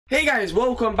Hey guys,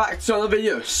 welcome back to another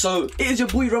video. So it is your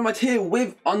boy Romad here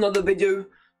with another video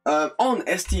on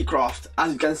STCraft.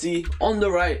 As you can see on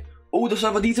the right, all the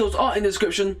server details are in the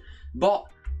description. But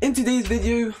in today's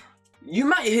video, you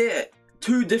might hear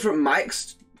two different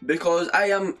mics because I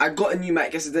got a new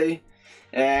mic yesterday,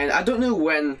 and I don't know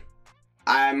when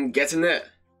I'm getting it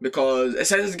because it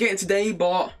says it's getting today,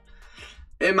 but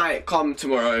it might come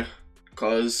tomorrow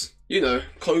because, you know,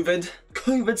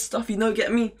 COVID stuff, you know,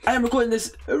 get me? I am recording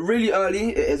this really early.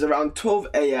 It is around 12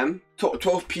 a.m.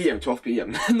 12 p.m.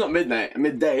 not midnight,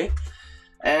 midday.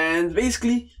 And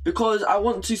basically, because I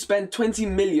want to spend 20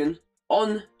 million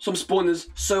on some spawners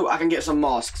so I can get some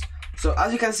masks. So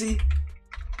as you can see,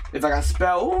 if I can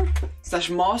spell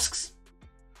 /masks,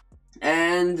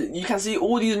 and you can see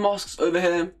all these masks over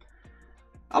here.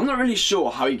 I'm not really sure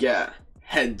how you get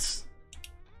heads,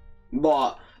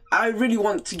 but I really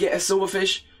want to get a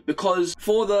SilverFish because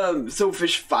for the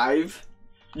SilverFish 5,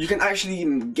 you can actually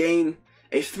gain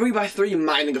a 3x3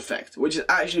 mining effect, which is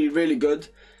actually really good.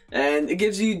 And it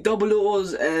gives you double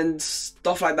ores and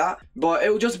stuff like that. But it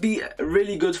will just be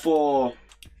really good for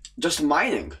just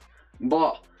mining.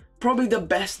 But probably the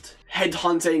best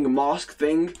headhunting mask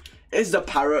thing is the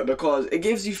parrot because it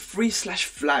gives you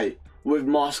 3/fly with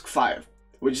mask 5,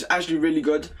 which is actually really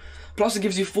good. Plus it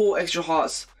gives you 4 extra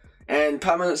hearts and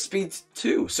permanent speed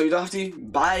 2, so you don't have to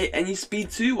buy any speed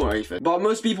 2 or anything. But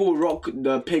most people will rock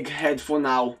the pig head for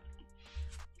now,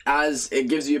 as it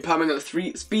gives you a permanent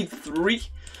speed 3.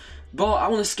 But I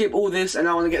want to skip all this and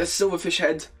I want to get a SilverFish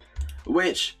head,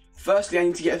 which firstly I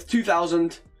need to get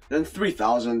 2,000, then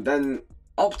 3,000, then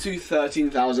up to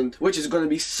 13,000, which is going to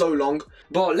be so long.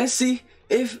 But let's see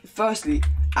if firstly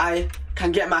I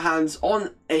can get my hands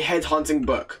on a head hunting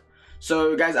book.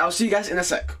 So guys, I'll see you guys in a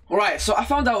sec. Alright, so I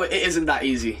found out it isn't that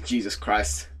easy. Jesus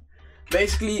Christ.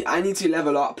 Basically, I need to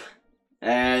level up.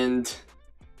 And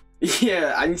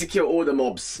yeah, I need to kill all the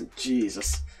mobs.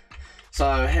 Jesus.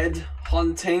 So head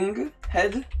hunting.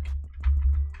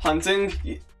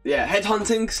 Yeah, head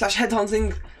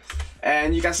hunting.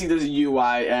 And you can see there's a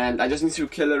UI, and I just need to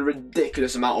kill a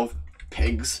ridiculous amount of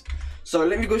pigs. So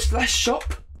let me go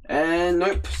 /shop. And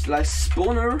nope,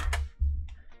 /spawner.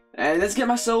 And let's get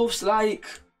myself like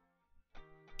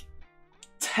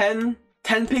 10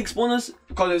 pig spawners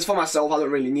because it's for myself. I don't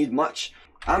really need much.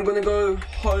 I'm gonna go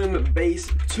home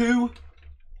base 2,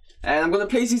 and I'm gonna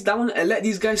place these down and let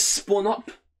these guys spawn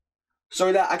up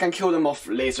so that I can kill them off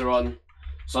later on.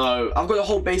 So I've got a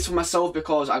whole base for myself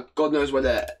because God knows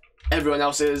where everyone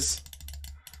else is.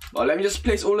 But let me just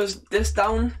place all of this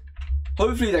down.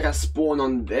 Hopefully they can spawn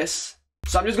on this.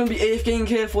 So I'm just gonna be AFKing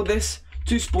here for this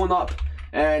to spawn up.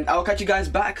 And I'll catch you guys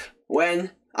back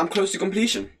when I'm close to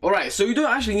completion. Alright, so you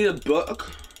don't actually need a book.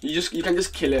 You can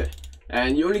just kill it.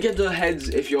 And you only get the heads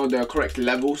if you're the correct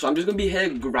level. So I'm just going to be here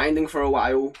grinding for a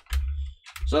while.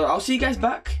 So I'll see you guys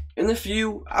back in a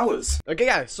few hours. Okay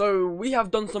guys, so we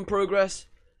have done some progress.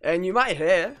 And you might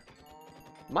hear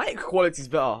mic quality's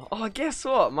better. Oh, guess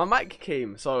what? My mic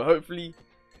came. So hopefully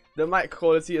the mic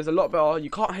quality is a lot better. You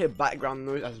can't hear background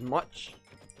noise as much.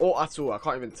 Or at all, I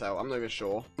can't even tell, I'm not even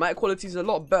sure. Mic quality is a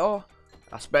lot better.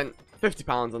 I spent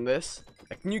 £50 on this.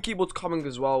 A new keyboard's coming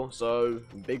as well, so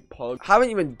big pug.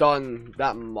 Haven't even done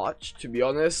that much, to be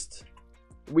honest.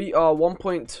 We are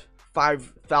 1.5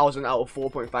 thousand out of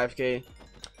 4.5k,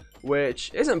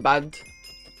 which isn't bad,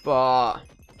 but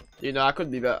you know, I could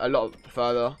be a lot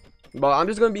further. But I'm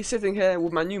just gonna be sitting here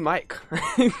with my new mic.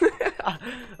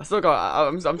 I'm so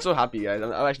happy, guys.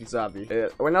 I'm actually so happy.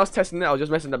 When I was testing it, I was just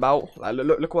messing about. Like,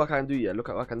 look what I can do. Yeah, look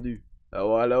at what I can do.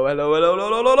 Oh, hello.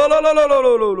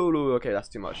 Okay, that's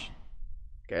too much.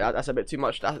 Okay, that's a bit too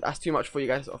much. That's too much for you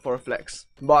guys for a flex.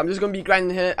 But I'm just gonna be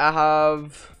grinding here. I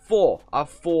have four cow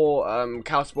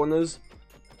spawners.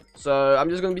 So I'm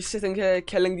just gonna be sitting here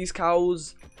killing these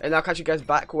cows, and I'll catch you guys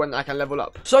back when I can level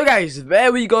up. So guys,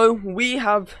 there we go. We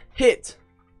have hit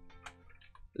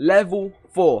level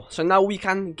 4. So now we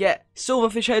can get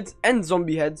SilverFish heads and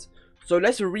zombie heads. So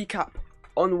let's recap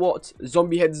on what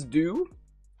zombie heads do.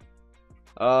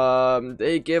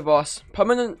 They give us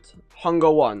permanent hunger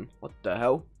 1. What the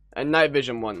hell? And night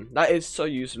vision 1. That is so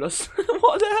useless.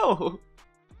 What the hell?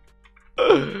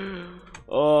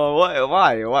 Oh,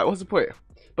 why? What's the point?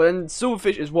 But then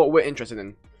SilverFish is what we're interested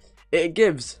in. It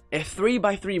gives a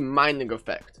 3x3 mining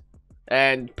effect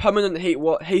and permanent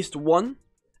haste 1,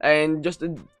 and just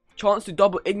a chance to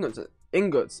double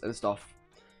ingots and stuff.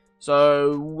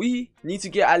 So we need to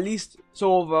get at least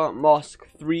silver mask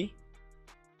 3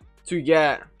 to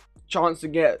get chance to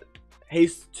get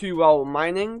haste 2 while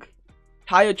mining,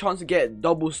 higher chance to get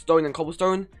double stone and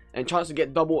cobblestone, and chance to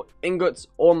get double ingots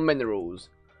or minerals.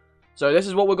 So this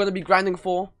is what we're going to be grinding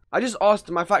for. I just asked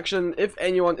my faction if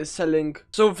anyone is selling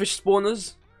SilverFish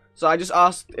spawners. So I just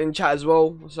asked in chat as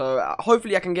well. So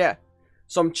hopefully I can get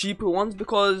some cheaper ones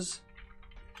because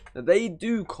they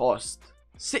do cost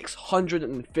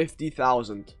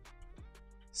 650,000.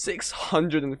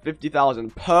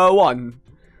 650,000 per one.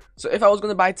 So if I was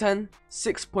gonna buy 10,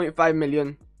 6.5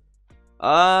 million.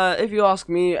 If you ask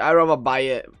me, I'd rather buy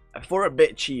it for a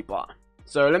bit cheaper.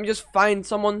 So let me just find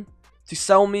someone to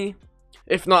sell me.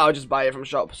 If not, I'll just buy it from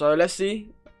shop. So let's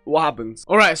see what happens.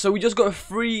 Alright, so we just got a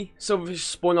free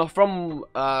SilverFish spawner from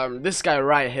this guy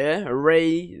right here,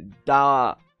 Ray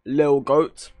da Little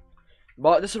Goat.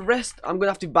 But this rest I'm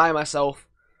gonna have to buy myself.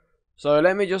 So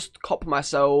let me just cop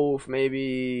myself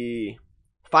maybe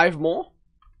 5 more.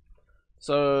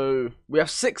 So we have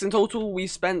 6 in total. We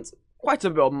spent quite a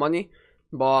bit of money,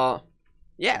 but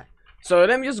yeah. So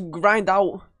let me just grind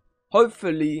out.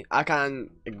 Hopefully I can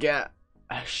get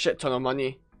a shit ton of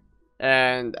money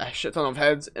and a shit ton of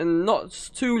heads in not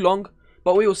too long,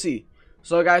 but we will see.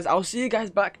 So guys, I'll see you guys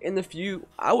back in a few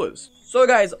hours. So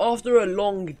guys, after a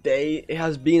long day, it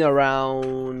has been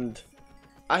around,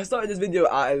 I started this video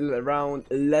at around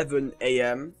 11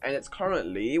 AM and it's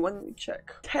currently, when we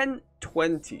check,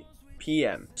 10:20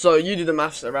 PM. So you do the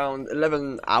maths, around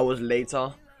 11 hours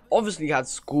later. Obviously had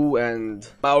school and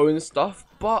my own stuff,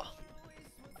 but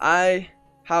I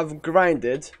have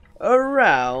grinded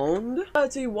around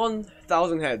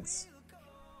 31,000 heads.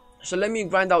 So let me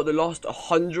grind out the last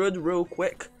 100 real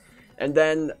quick, and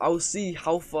then I'll see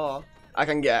how far I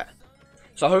can get.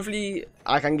 So hopefully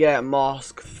I can get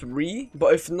mask 3,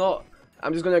 but if not,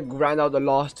 I'm just gonna grind out the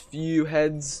last few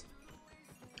heads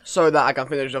so that I can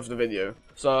finish off the video.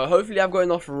 So hopefully I've got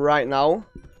enough right now.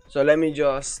 So let me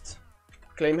just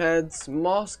claim heads,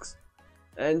 masks,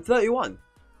 and 31.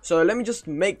 So let me just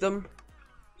make them.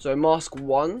 So mask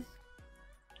 1,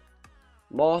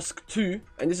 mask 2,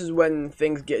 and this is when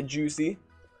things get juicy,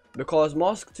 because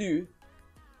mask 2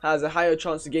 has a higher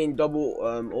chance to gain double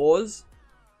ores.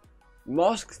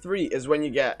 Mask 3 is when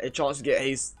you get a chance to get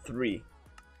haste 3.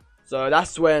 So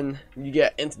that's when you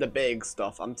get into the big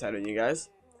stuff, I'm telling you guys.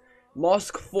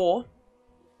 Mask 4,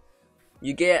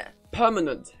 you get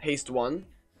permanent haste 1,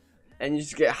 and you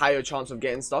just get a higher chance of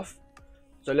getting stuff.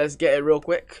 So let's get it real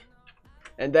quick.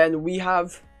 And then we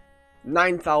have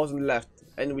 9,000 left,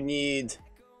 and we need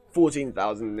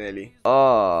 14,000 nearly.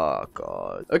 Oh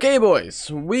god. Okay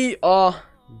boys, we are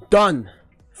done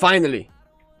finally,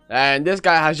 and this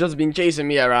guy has just been chasing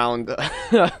me around.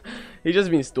 He's just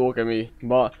been stalking me,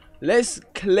 but let's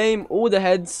claim all the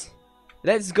heads.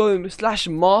 Let's go slash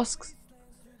masks,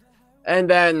 and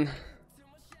then,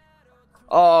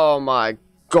 oh my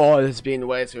god, it's been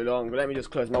way too long. Let me just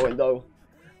close my window.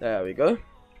 There we go.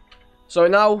 So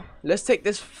now, let's take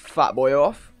this fat boy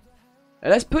off,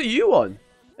 and let's put you on.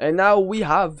 And now we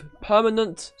have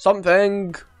permanent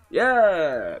something.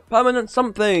 Yeah, permanent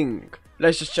something.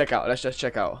 Let's just check out,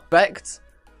 Effect,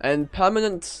 and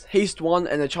permanent haste 1,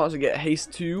 and a chance to get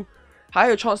haste 2.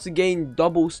 Higher chance to gain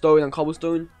double stone and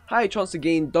cobblestone. Higher chance to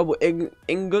gain double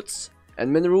ingots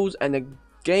and minerals, and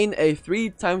gain a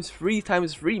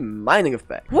 3x3x3 mining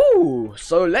effect. Woo!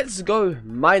 So let's go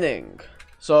mining.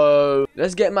 So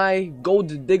let's get my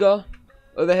gold digger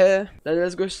over here. Then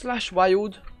let's go slash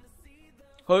wild.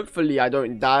 Hopefully I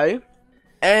don't die.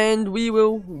 And we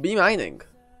will be mining.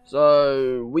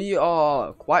 So we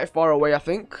are quite far away, I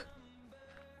think.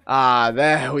 Ah,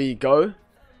 there we go.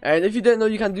 And if you didn't know,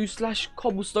 you can do slash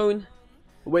cobblestone,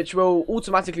 which will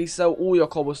automatically sell all your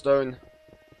cobblestone.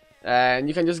 And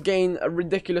you can just gain a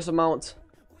ridiculous amount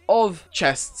of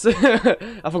chests.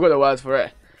 I forgot the word for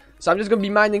it. So I'm just going to be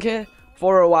mining here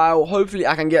for a while. Hopefully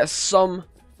I can get some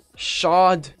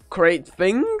shard crate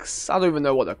things. I don't even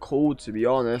know what they're called, to be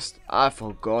honest. I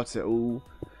forgot it all.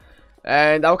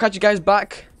 And I'll catch you guys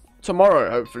back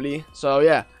tomorrow, hopefully. So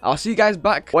yeah, I'll see you guys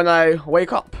back when I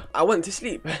wake up. I went to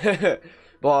sleep.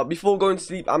 But before going to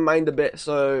sleep, I mined a bit.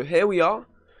 So here we are.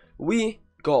 We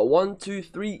got 1, 2,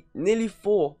 3, nearly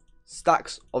 4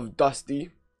 stacks of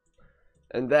dusty.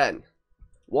 And then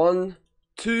 1,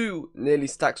 2 nearly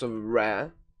stacks of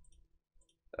rare.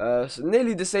 So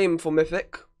nearly the same for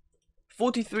mythic.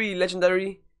 43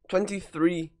 legendary,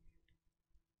 23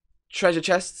 treasure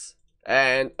chests,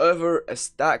 and over a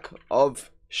stack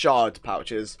of shard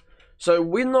pouches. So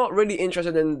we're not really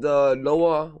interested in the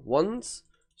lower ones.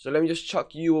 So let me just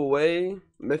chuck you away.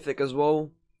 Mythic as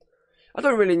well. I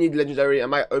don't really need legendary. I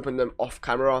might open them off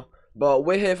camera. But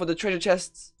we're here for the treasure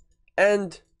chests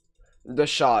and the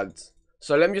shards.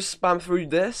 So let me just spam through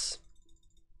this.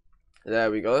 There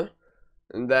we go.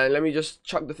 And then let me just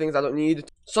chuck the things I don't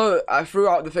need. So I threw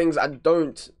out the things I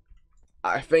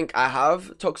think I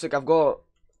have. Toxic, I've got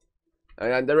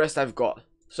and then the rest I've got.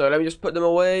 So let me just put them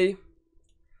away.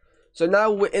 So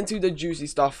now we're into the juicy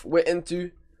stuff. We're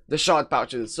into the shard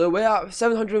pouches. So we're at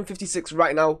 756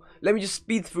 right now. Let me just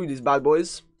speed through these bad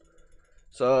boys.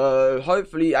 So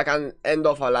hopefully I can end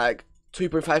off at like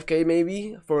 2.5k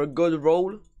maybe for a good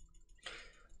roll.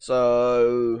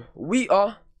 So we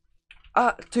are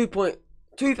at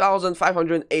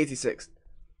 2,586.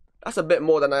 That's a bit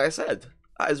more than I said.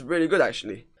 That is really good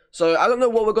actually. So I don't know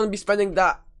what we're going to be spending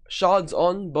that shards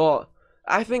on, but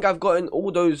I think I've gotten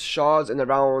all those shards in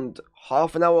around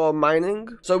half an hour of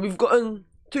mining. So we've gotten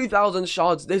 2,000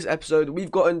 shards this episode.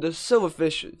 We've gotten the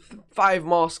SilverFish 5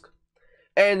 mask,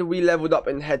 and we leveled up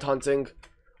in headhunting.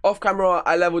 Off camera,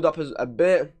 I leveled up a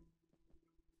bit.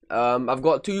 I've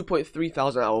got 2.3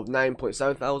 thousand out of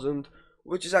 9.7 thousand,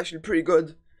 which is actually pretty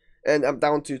good. And I'm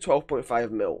down to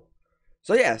 12.5 mil.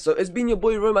 So yeah, so it's been your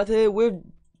boy Romad here with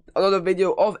another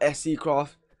video of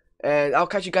STCraft. And I'll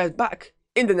catch you guys back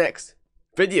in the next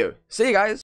video. See you guys.